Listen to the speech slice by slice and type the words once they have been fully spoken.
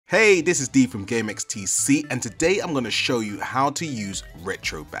Hey, this is D from GameXTC, and today I'm going to show you how to use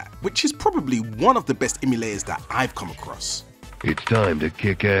RetroBat, which is probably one of the best emulators that I've come across. It's time to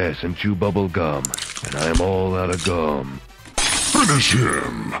kick ass and chew bubble gum, and I'm all out of gum. Finish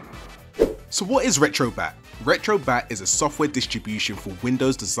him! So what is RetroBat? RetroBat is a software distribution for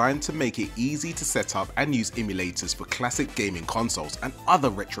Windows designed to make it easy to set up and use emulators for classic gaming consoles and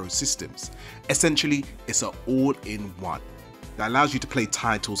other retro systems. Essentially, it's an all-in-one that allows you to play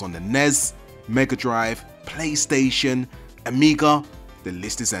titles on the NES, Mega Drive, PlayStation, Amiga. The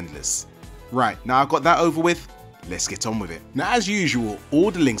list is endless. Right, now I've got that over with, let's get on with it. Now, as usual,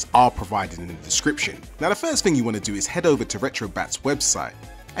 all the links are provided in the description. Now, the first thing you want to do is head over to RetroBat's website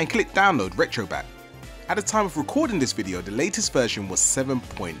and click download RetroBat. At the time of recording this video, the latest version was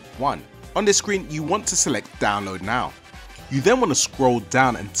 7.1. On this screen, you want to select download now. You then want to scroll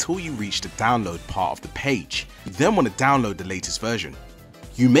down until you reach the download part of the page. You then want to download the latest version.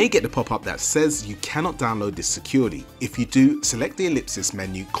 You may get the pop-up that says you cannot download this securely. If you do, select the ellipsis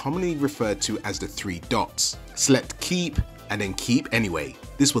menu, commonly referred to as the three dots. Select keep and then keep anyway.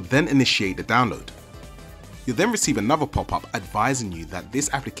 This will then initiate the download. You'll then receive another pop-up advising you that this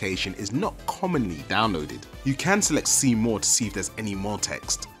application is not commonly downloaded. You can select see more to see if there's any more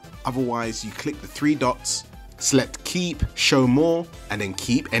text. Otherwise, you click the three dots, select keep, show more, and then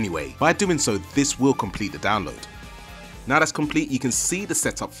keep anyway. By doing so, this will complete the download. Now that's complete, you can see the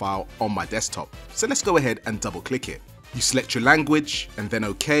setup file on my desktop. So let's go ahead and double click it. You select your language and then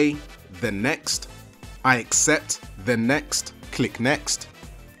OK, then next. I accept, then next, click next.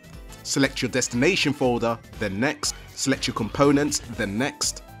 Select your destination folder, then next. Select your components, then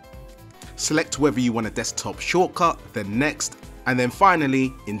next. Select whether you want a desktop shortcut, then next. And then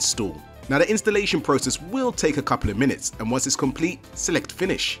finally, install. Now the installation process will take a couple of minutes, and once it's complete, select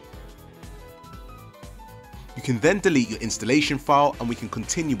finish. You can then delete your installation file and we can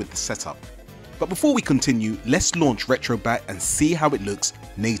continue with the setup. But before we continue, let's launch RetroBat and see how it looks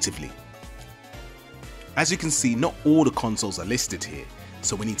natively. As you can see, not all the consoles are listed here,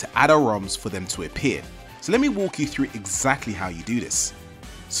 so we need to add our ROMs for them to appear. So let me walk you through exactly how you do this.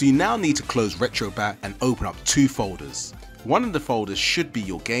 So you now need to close RetroBat and open up two folders. One of the folders should be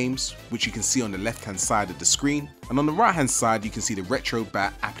your games, which you can see on the left hand side of the screen, and on the right hand side you can see the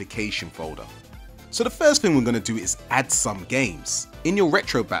RetroBat application folder. So the first thing we're going to do is add some games. In your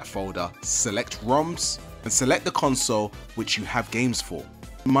RetroBat folder, select ROMs and select the console which you have games for.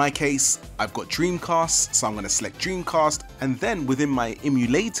 In my case, I've got Dreamcast, so I'm going to select Dreamcast, and then within my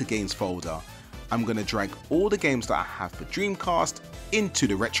emulator games folder, I'm going to drag all the games that I have for Dreamcast into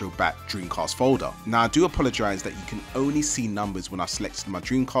the RetroBat Dreamcast folder. Now I do apologize that you can only see numbers when I've selected my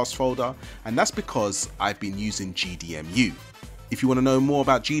Dreamcast folder, and that's because I've been using GDEMU. If you want to know more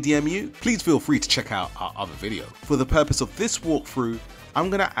about GDEMU, please feel free to check out our other video. For the purpose of this walkthrough, I'm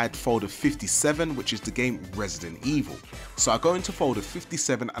going to add folder 57, which is the game Resident Evil. So I go into folder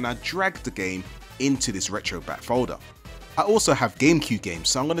 57 and I drag the game into this RetroBat folder. I also have GameCube games,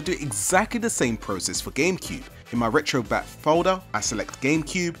 so I'm going to do exactly the same process for GameCube. In my RetroBat folder, I select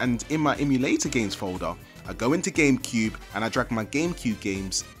GameCube, and in my emulator games folder, I go into GameCube and I drag my GameCube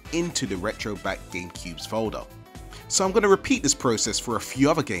games into the RetroBat GameCubes folder. So I'm going to repeat this process for a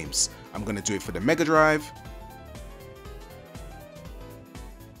few other games. I'm going to do it for the Mega Drive,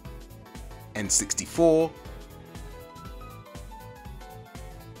 N64,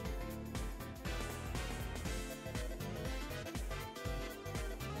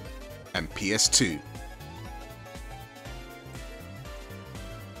 and PS2.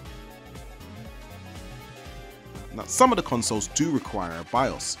 Now, some of the consoles do require a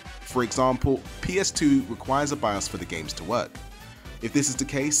BIOS. For example, PS2 requires a BIOS for the games to work. If this is the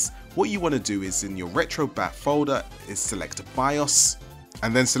case, what you want to do is in your RetroBat folder is select a BIOS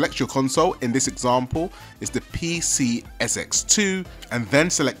and then select your console. In this example, it's the PC SX2, and then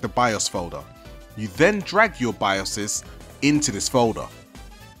select the BIOS folder. You then drag your BIOSes into this folder.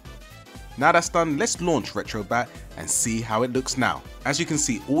 Now that's done, let's launch RetroBat and see how it looks now. As you can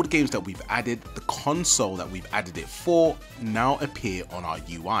see, all the games that we've added, the console that we've added it for, now appear on our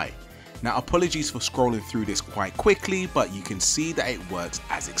UI. Now apologies for scrolling through this quite quickly, but you can see that it works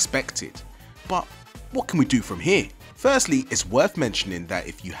as expected. But what can we do from here? Firstly, it's worth mentioning that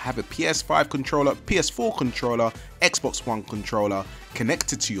if you have a PS5 controller, PS4 controller, Xbox One controller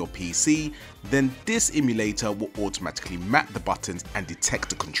connected to your PC, then this emulator will automatically map the buttons and detect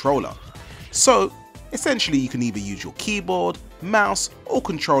the controller. So essentially you can either use your keyboard, mouse or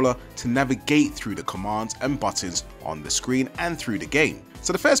controller to navigate through the commands and buttons on the screen and through the game.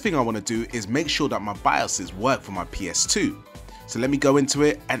 So the first thing I want to do is make sure that my BIOSes work for my PS2. So let me go into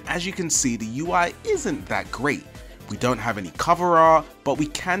it, and as you can see, the UI isn't that great. We don't have any cover art, but we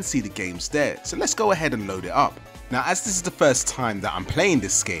can see the games there, so let's go ahead and load it up. Now, as this is the first time that I'm playing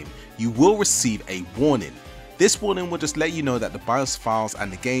this game, you will receive a warning. This warning will just let you know that the BIOS files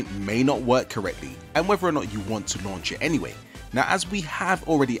and the game may not work correctly, and whether or not you want to launch it anyway. Now, as we have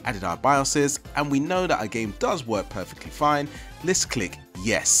already added our BIOSes, and we know that our game does work perfectly fine, let's click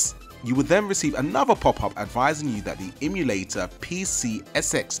yes. You will then receive another pop-up advising you that the emulator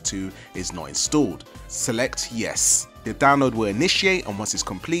PCSX2 is not installed. Select yes. The download will initiate, and once it's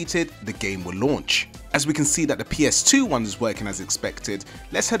completed, the game will launch. As we can see that the PS2 one is working as expected,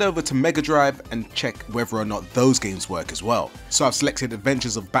 let's head over to Mega Drive and check whether or not those games work as well. So I've selected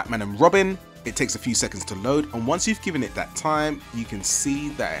Adventures of Batman and Robin. It takes a few seconds to load, and once you've given it that time, you can see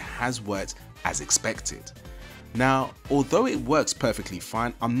that it has worked as expected. Now, although it works perfectly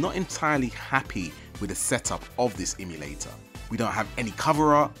fine, I'm not entirely happy with the setup of this emulator. We don't have any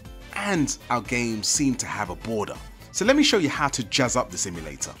cover art, and our games seem to have a border. So let me show you how to jazz up this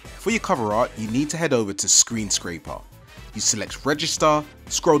emulator. For your cover art, you need to head over to Screen Scraper. You select Register,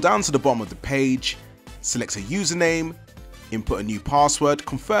 scroll down to the bottom of the page, select a username, input a new password,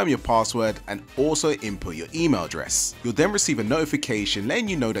 confirm your password, and also input your email address. You'll then receive a notification letting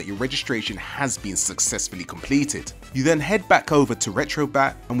you know that your registration has been successfully completed. You then head back over to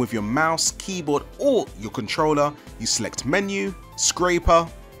RetroBat, and with your mouse, keyboard, or your controller, you select Menu, Scraper,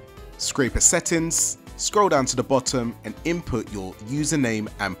 Scraper Settings, scroll down to the bottom and input your username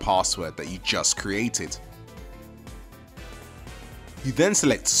and password that you just created. You then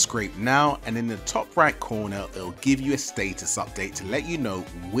select Scrape Now, and in the top right corner it'll give you a status update to let you know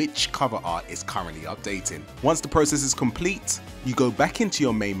which cover art is currently updating. Once the process is complete, you go back into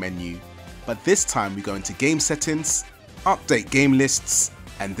your main menu, but this time we go into Game Settings, Update Game Lists,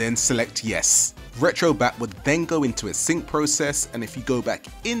 and then select Yes. RetroBat would then go into a sync process, and if you go back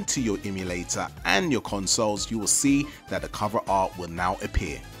into your emulator and your consoles, you will see that the cover art will now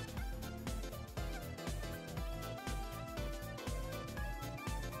appear.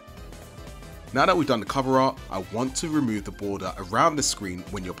 Now that we've done the cover art, I want to remove the border around the screen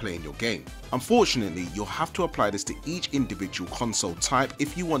when you're playing your game. Unfortunately, you'll have to apply this to each individual console type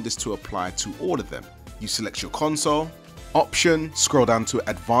if you want this to apply to all of them. You select your console, Option, scroll down to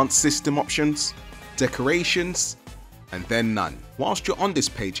Advanced System Options, Decorations, and then None. Whilst you're on this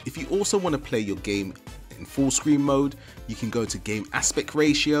page, if you also want to play your game in full screen mode, you can go to Game Aspect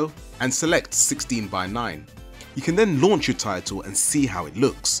Ratio and select 16:9. You can then launch your title and see how it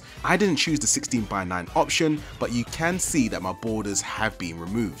looks. I didn't choose the 16:9 option, but you can see that my borders have been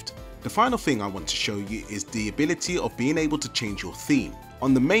removed. The final thing I want to show you is the ability of being able to change your theme.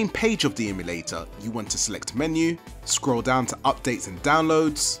 On the main page of the emulator, you want to select Menu, scroll down to Updates and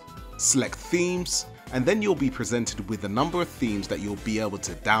Downloads, select Themes, and then you'll be presented with a number of themes that you'll be able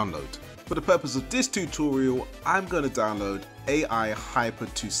to download. For the purpose of this tutorial, I'm going to download AI Hyper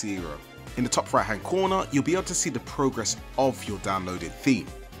 2.0. In the top right hand corner, you'll be able to see the progress of your downloaded theme.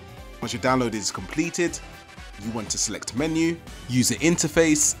 Once your download is completed, you want to select Menu, User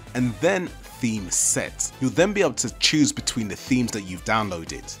Interface, and then Theme Set. You'll then be able to choose between the themes that you've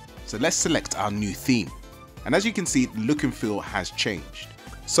downloaded. So let's select our new theme. And as you can see, the look and feel has changed.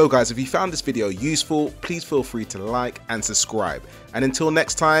 So guys, if you found this video useful, please feel free to like and subscribe. And until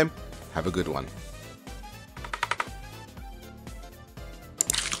next time, have a good one.